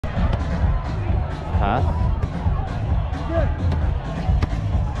pass.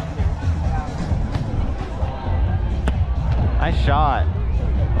 Nice shot.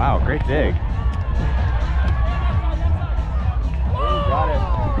 Wow, great dig. Got it.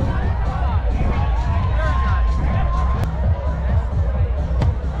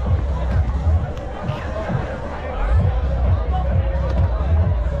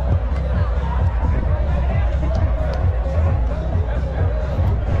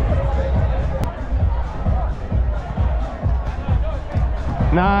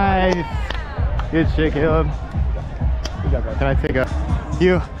 Nice. Good shit, Caleb. Can I take a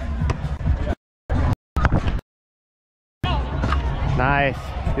you? Nice.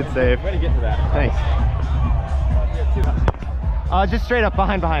 Good save. Way to get to that. Thanks. Just straight up,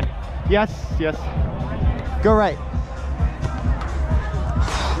 behind. Yes. Go right.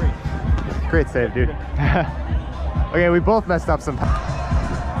 Great save, dude. Okay, we both messed up some.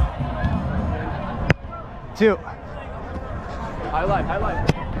 2. Highlight.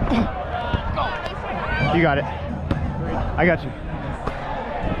 You got it. I got you.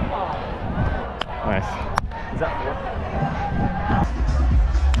 Nice. Is that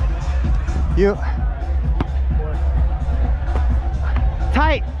 4? You. 4.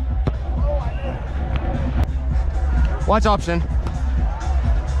 Tight. Watch option.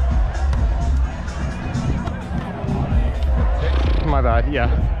 My bad, yeah.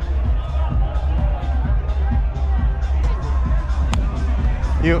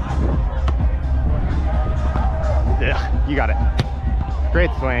 You. Yeah, you got it.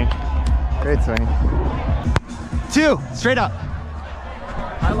 Great swing. 2, straight up.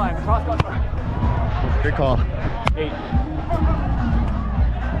 High line, cross. Good call. 8.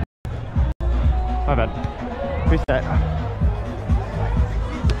 My bad. Reset.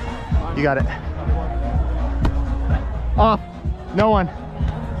 You got it. Off. No one.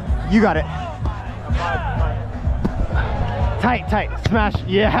 You got it. 5. Tight. Smash.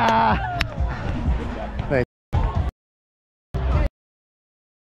 Yeah. Nice.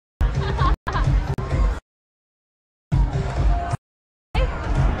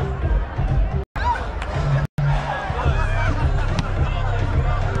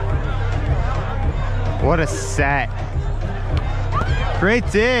 What a set. Great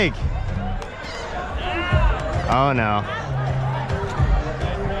dig. Oh no.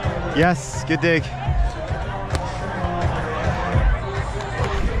 Yes, good dig.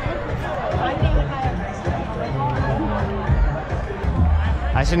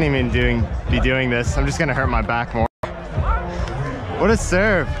 I shouldn't even be doing this. I'm just gonna hurt my back more. What a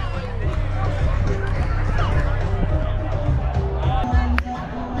serve.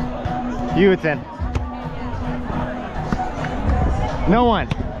 You, it's in. No one.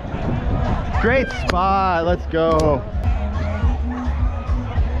 Great spot. Let's go.